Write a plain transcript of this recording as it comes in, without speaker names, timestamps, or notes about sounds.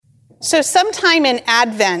So sometime in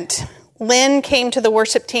Advent, Lynn came to the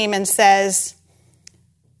worship team and says,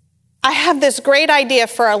 I have this great idea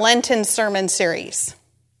for a Lenten sermon series.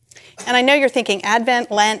 And I know you're thinking, Advent,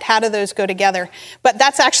 Lent, how do those go together? But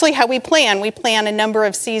that's actually how we plan. We plan a number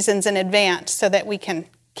of seasons in advance so that we can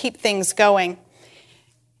keep things going.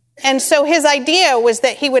 And so his idea was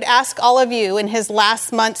that he would ask all of you in his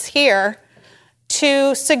last months here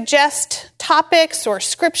to suggest topics or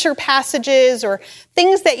scripture passages or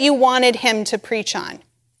things that you wanted him to preach on.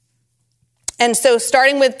 And so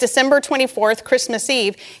starting with December 24th, Christmas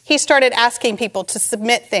Eve, he started asking people to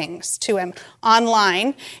submit things to him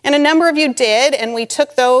online. And a number of you did, and we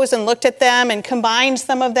took those and looked at them and combined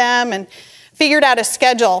some of them and figured out a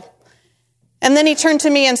schedule. And then he turned to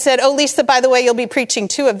me and said, oh, Lisa, by the way, you'll be preaching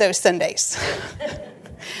 2 of those Sundays.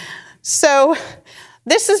 So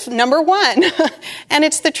this is number 1, and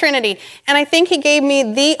it's the Trinity. And I think he gave me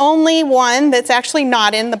the only one that's actually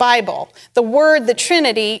not in the Bible. The word, the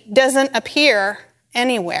Trinity, doesn't appear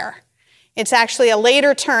anywhere. It's actually a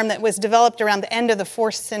later term that was developed around the end of the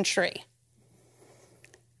 4th century.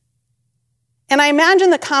 And I imagine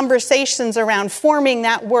the conversations around forming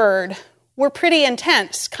that word were pretty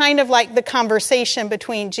intense, kind of like the conversation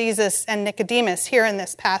between Jesus and Nicodemus here in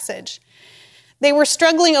this passage. They were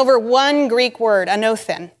struggling over one Greek word,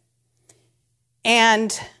 anothen.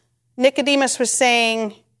 And Nicodemus was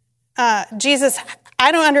saying, Jesus,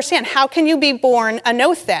 I don't understand. How can you be born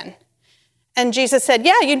anothen? And Jesus said,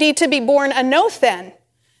 yeah, you need to be born anothen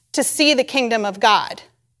to see the kingdom of God.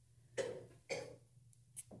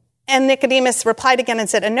 And Nicodemus replied again and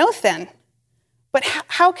said, anothen? But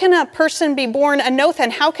how can a person be born anothen?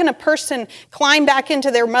 How can a person climb back into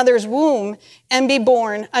their mother's womb and be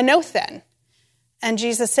born anothen? And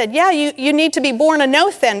Jesus said, yeah, you need to be born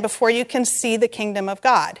anothen before you can see the kingdom of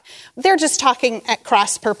God. They're just talking at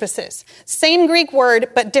cross purposes. Same Greek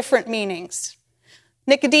word, but different meanings.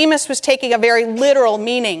 Nicodemus was taking a very literal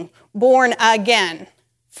meaning, born again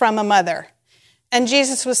from a mother. And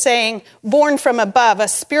Jesus was saying, born from above, a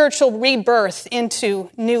spiritual rebirth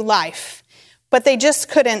into new life. But they just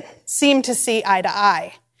couldn't seem to see eye to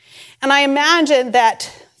eye. And I imagine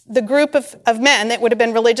that the group of men, that would have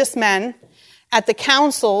been religious men, at the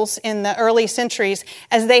councils in the early centuries,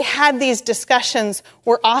 as they had these discussions,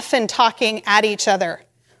 were often talking at each other.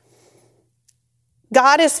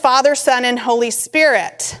 God is Father, Son, and Holy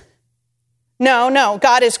Spirit. No,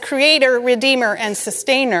 God is Creator, Redeemer, and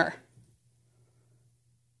Sustainer.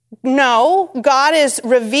 No, God is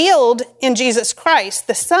revealed in Jesus Christ,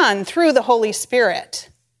 the Son, through the Holy Spirit.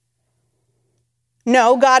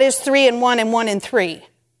 No, God is 3 in 1 and 1 in 3.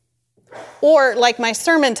 Or, like my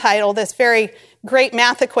sermon title, this very great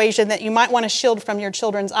math equation that you might want to shield from your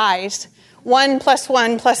children's eyes, 1 +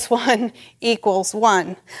 1 + 1 =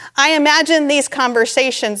 1. I imagine these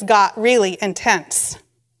conversations got really intense.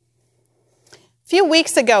 A few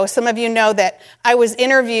weeks ago, some of you know that I was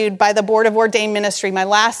interviewed by the Board of Ordained Ministry, my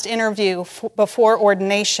last interview before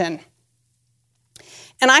ordination.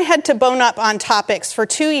 And I had to bone up on topics for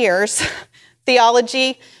 2 years,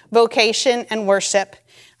 theology, vocation, and worship.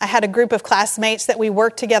 I had a group of classmates that we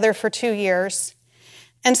worked together for 2 years.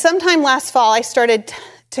 And sometime last fall, I started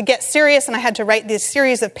to get serious, and I had to write this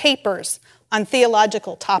series of papers on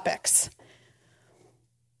theological topics.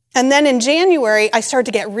 And then in January, I started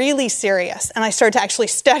to get really serious, and I started to actually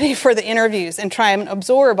study for the interviews and try and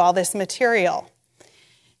absorb all this material.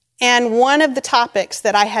 And one of the topics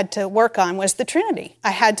that I had to work on was the Trinity. I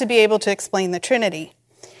had to be able to explain the Trinity.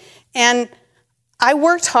 And I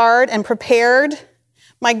worked hard and prepared.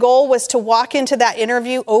 My goal was to walk into that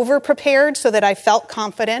interview over-prepared so that I felt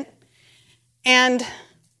confident. And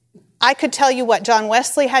I could tell you what John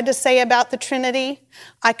Wesley had to say about the Trinity.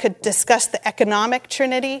 I could discuss the economic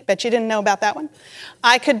Trinity. Bet you didn't know about that one.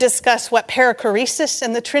 I could discuss what perichoresis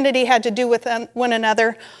and the Trinity had to do with one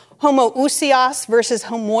another. Homoousios versus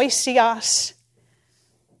homoiousios.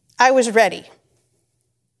 I was ready.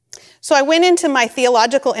 So I went into my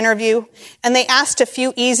theological interview, and they asked a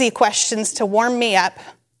few easy questions to warm me up.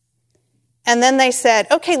 And then they said,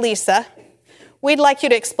 okay, Lisa, we'd like you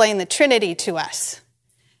to explain the Trinity to us.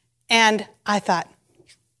 And I thought,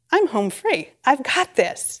 I'm home free. I've got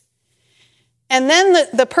this. And then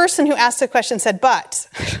the person who asked the question said, but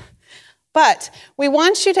we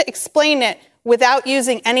want you to explain it without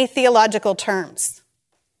using any theological terms.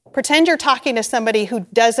 Pretend you're talking to somebody who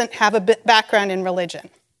doesn't have a background in religion.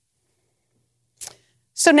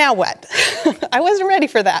 So now what? I wasn't ready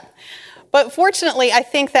for that. But fortunately, I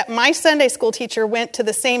think that my Sunday school teacher went to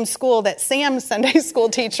the same school that Sam's Sunday school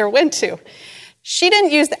teacher went to. She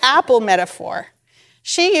didn't use the apple metaphor.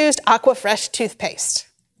 She used Aquafresh toothpaste.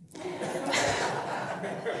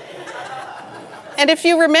 And if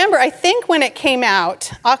you remember, I think when it came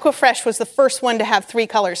out, Aquafresh was the first one to have 3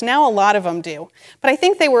 colors. Now a lot of them do, but I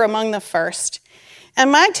think they were among the first.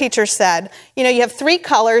 And my teacher said, you have 3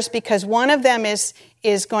 colors because one of them is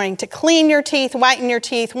going to clean your teeth, whiten your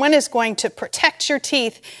teeth, one is going to protect your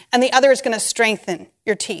teeth, and the other is going to strengthen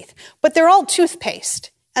your teeth. But they're all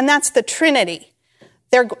toothpaste, and that's the Trinity.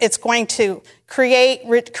 It's going to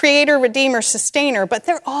creator, redeemer, sustainer, but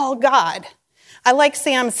they're all God. I like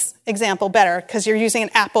Sam's example better because you're using an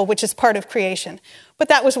apple, which is part of creation. But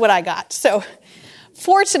that was what I got. So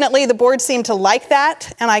fortunately, the board seemed to like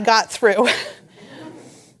that, and I got through.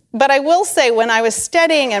 But I will say, when I was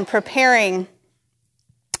studying and preparing,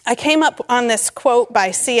 I came up on this quote by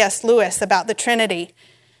C.S. Lewis about the Trinity.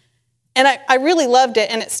 And I really loved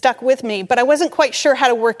it, and it stuck with me, but I wasn't quite sure how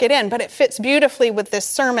to work it in, but it fits beautifully with this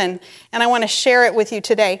sermon, and I want to share it with you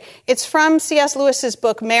today. It's from C.S. Lewis's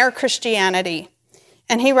book, Mere Christianity,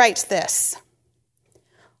 and he writes this: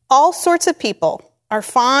 all sorts of people are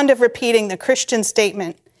fond of repeating the Christian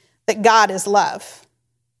statement that God is love,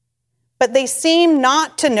 but they seem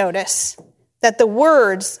not to notice that the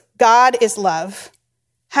words God is love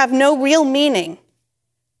have no real meaning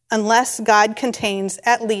unless God contains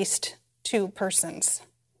at least 2 persons.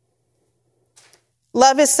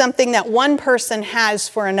 Love is something that one person has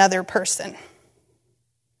for another person.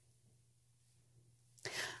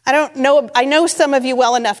 I know some of you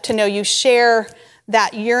well enough to know you share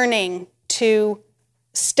that yearning to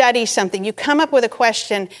study something. You come up with a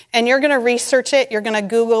question and you're going to research it, you're going to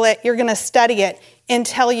Google it, you're going to study it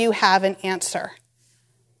until you have an answer.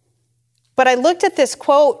 But I looked at this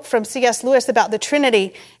quote from C.S. Lewis about the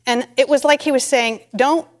Trinity, and it was like he was saying,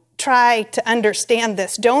 don't try to understand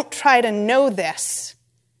this. Don't try to know this.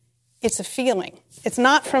 It's a feeling. It's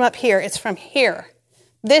not from up here. It's from here.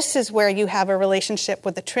 This is where you have a relationship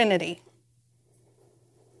with the Trinity.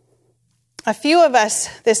 A few of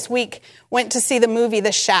us this week went to see the movie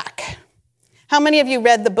The Shack. How many of you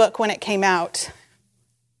read the book when it came out?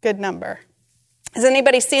 Good number. Has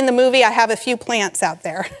anybody seen the movie? I have a few plants out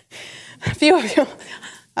there. A few of you.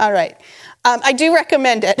 All right. I do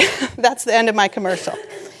recommend it. That's the end of my commercial.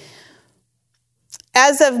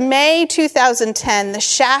 As of May 2010, The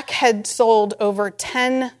Shack had sold over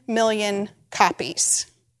 10 million copies.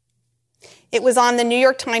 It was on the New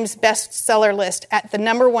York Times bestseller list at the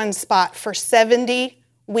number 1 spot for 70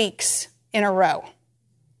 weeks in a row.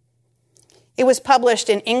 It was published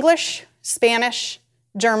in English, Spanish,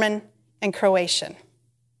 German, and Croatian.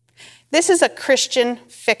 This is a Christian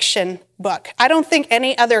fiction book. I don't think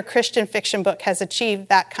any other Christian fiction book has achieved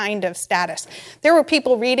that kind of status. There were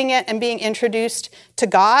people reading it and being introduced to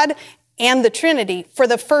God and the Trinity for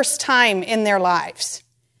the first time in their lives.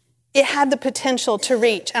 It had the potential to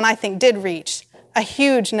reach, and I think did reach, a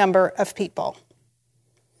huge number of people.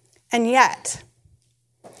 And yet,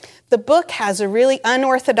 the book has a really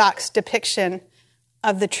unorthodox depiction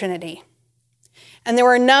of the Trinity. And there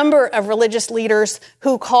were a number of religious leaders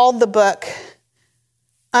who called the book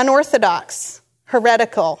unorthodox,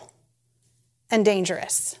 heretical, and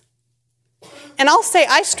dangerous. And I'll say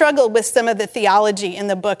I struggled with some of the theology in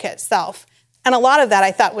the book itself. And a lot of that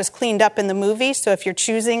I thought was cleaned up in the movie. So if you're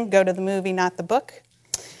choosing, go to the movie, not the book.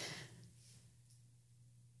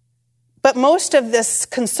 But most of this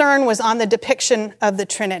concern was on the depiction of the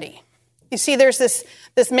Trinity. You see, there's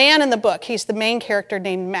this man in the book. He's the main character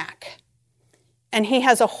named Mac. And he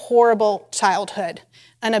has a horrible childhood,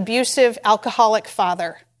 an abusive, alcoholic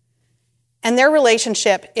father. And their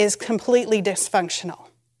relationship is completely dysfunctional.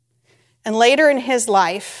 And later in his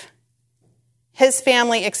life, his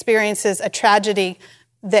family experiences a tragedy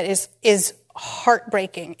that is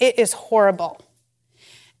heartbreaking. It is horrible.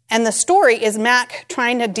 And the story is Mac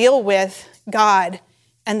trying to deal with God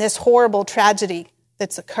and this horrible tragedy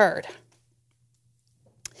that's occurred.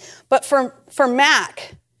 But for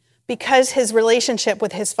Mac, because his relationship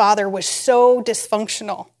with his father was so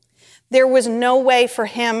dysfunctional, there was no way for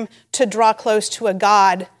him to draw close to a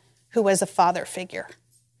God who was a father figure.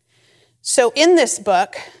 So in this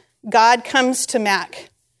book, God comes to Mac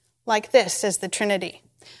like this as the Trinity.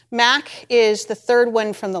 Mac is the third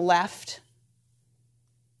one from the left.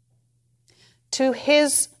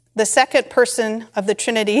 The second person of the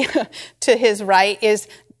Trinity to his right is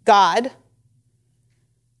God.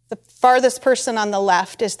 The farthest person on the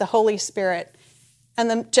left is the Holy Spirit.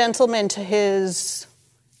 And the gentleman to his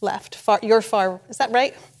left, is that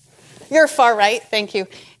right? Your far right, thank you,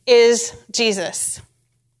 is Jesus.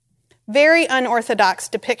 Very unorthodox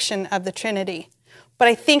depiction of the Trinity. But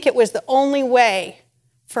I think it was the only way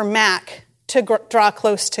for Mac to draw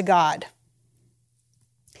close to God.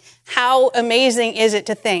 How amazing is it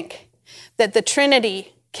to think that the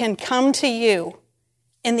Trinity can come to you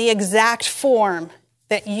in the exact form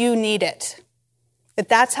that you need it.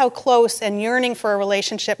 That's how close and yearning for a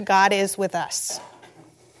relationship God is with us.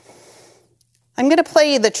 I'm going to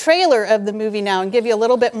play you the trailer of the movie now and give you a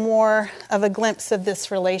little bit more of a glimpse of this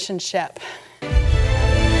relationship.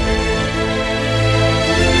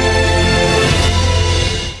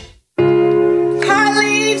 Car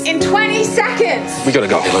leaves in 20 seconds. We gotta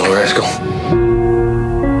go, you little rascal.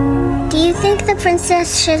 Do you think the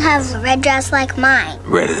princess should have a red dress like mine?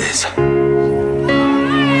 Red it is.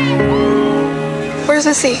 Where's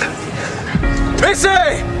Missy? Missy!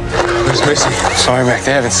 Where's Missy? Sorry, Mac,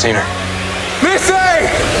 they haven't seen her. Missy!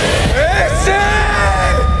 Missy!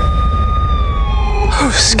 I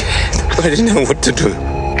was scared. I didn't know what to do.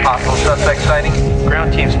 Possible suspect sighting.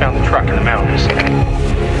 Ground teams found the truck in the mountains.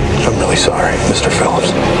 I'm really sorry, Mr.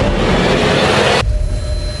 Phillips.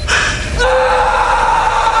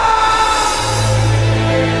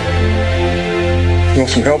 You want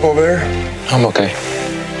some help over there? I'm okay.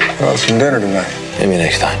 We'll have some dinner tonight. Maybe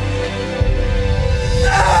next time.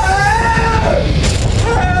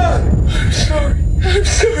 I'm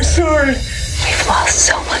so sorry. We've lost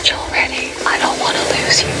so much already. I don't want to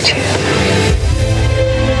lose you too.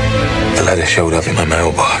 The letter showed up in my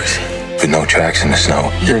mailbox with no tracks in the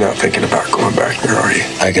snow. You're not thinking about going back here, are you?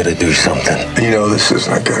 I gotta do something. You know this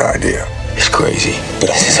isn't a good idea. It's crazy, but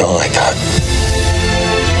this is all I got.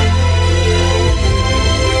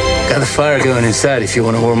 Got a fire going inside if you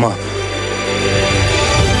want to warm up.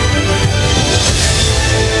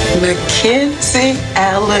 Mackenzie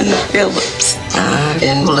Allen Phillips. I've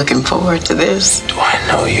been looking forward to this. Do I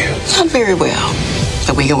know you? Not very well,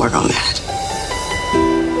 but we can work on that.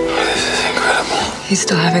 This is incredible. He's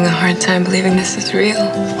still having a hard time believing this is real.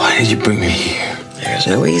 Why did you bring me here? There's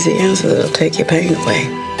no easy answer that'll take your pain away.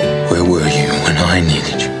 Where were you when I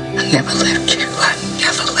needed you? I never left you. I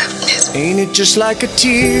never left Miss. Ain't it just like a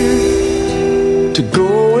tear to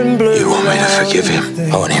go and blur? You want me to forgive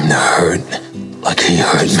him? I want him to hurt like he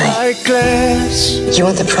hurt me. You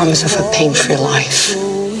want the promise of a pain-free life?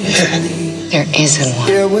 Yeah. There isn't one.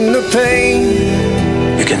 Yeah, when the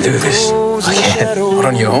pain You can do this. I can't. Not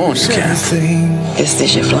on your own, you can't. This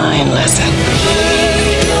is your flying lesson.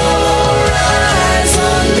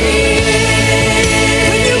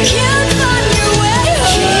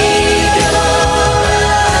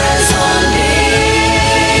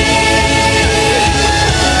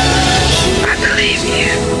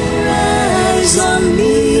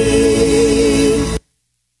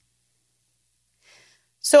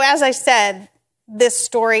 So as I said, this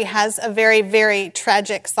story has a very, very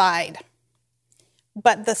tragic side.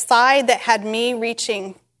 But the side that had me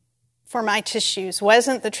reaching for my tissues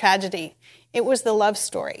wasn't the tragedy. It was the love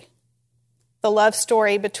story. The love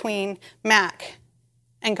story between Mac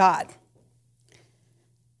and God.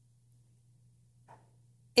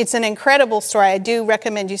 It's an incredible story. I do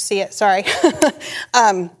recommend you see it. Sorry.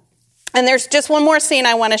 And there's just one more scene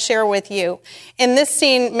I want to share with you. In this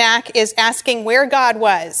scene, Mac is asking where God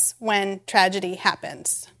was when tragedy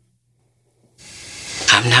happens.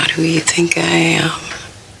 I'm not who you think I am.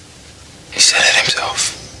 He said it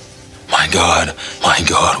himself. My God,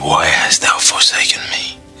 why hast thou forsaken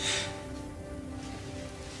me?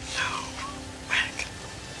 No, Mac.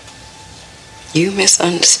 You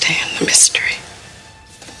misunderstand the mystery.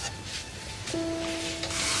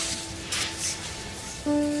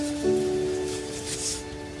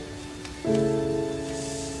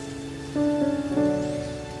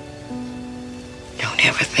 Don't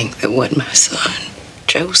ever think that what my son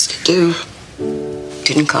chose to do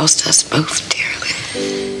didn't cost us both dearly.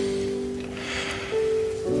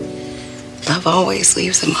 Love always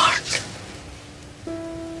leaves a mark.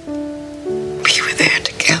 We were there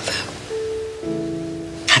together.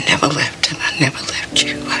 I never left, and I never left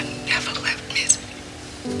you. I never left Miss.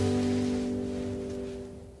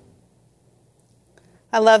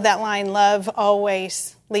 I love that line, love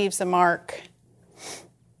always leaves a mark.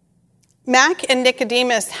 Mac and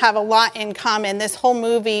Nicodemus have a lot in common. This whole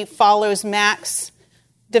movie follows Mac's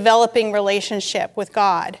developing relationship with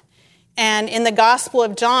God. And in the Gospel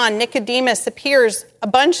of John, Nicodemus appears a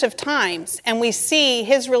bunch of times, and we see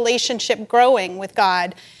his relationship growing with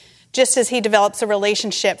God just as he develops a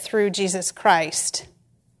relationship through Jesus Christ.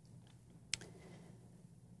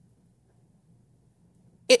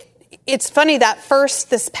 It's funny that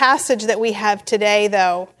this passage that we have today,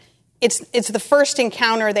 though, it's the first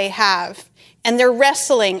encounter they have, and they're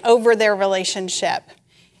wrestling over their relationship,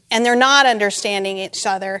 and they're not understanding each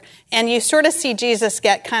other, and you sort of see Jesus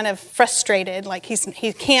get kind of frustrated, like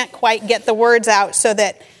he can't quite get the words out so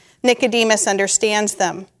that Nicodemus understands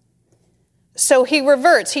them. So he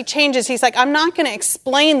reverts, he changes. He's like, I'm not going to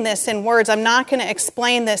explain this in words. I'm not going to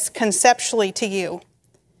explain this conceptually to you.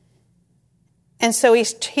 And so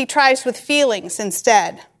he tries with feelings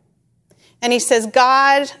instead. And he says,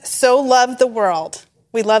 God so loved the world,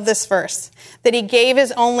 we love this verse, that he gave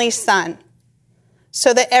his only son,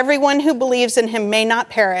 so that everyone who believes in him may not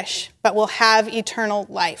perish, but will have eternal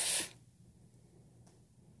life.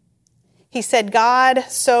 He said, God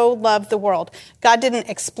so loved the world. God didn't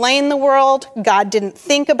explain the world. God didn't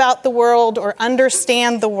think about the world or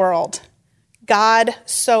understand the world. God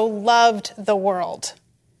so loved the world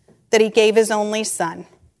that he gave his only son,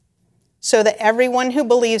 so that everyone who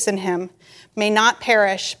believes in him may not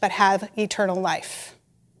perish, but have eternal life.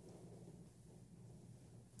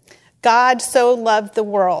 God so loved the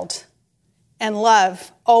world, and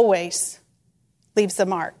love always leaves a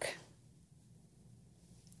mark.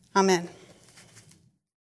 Amen.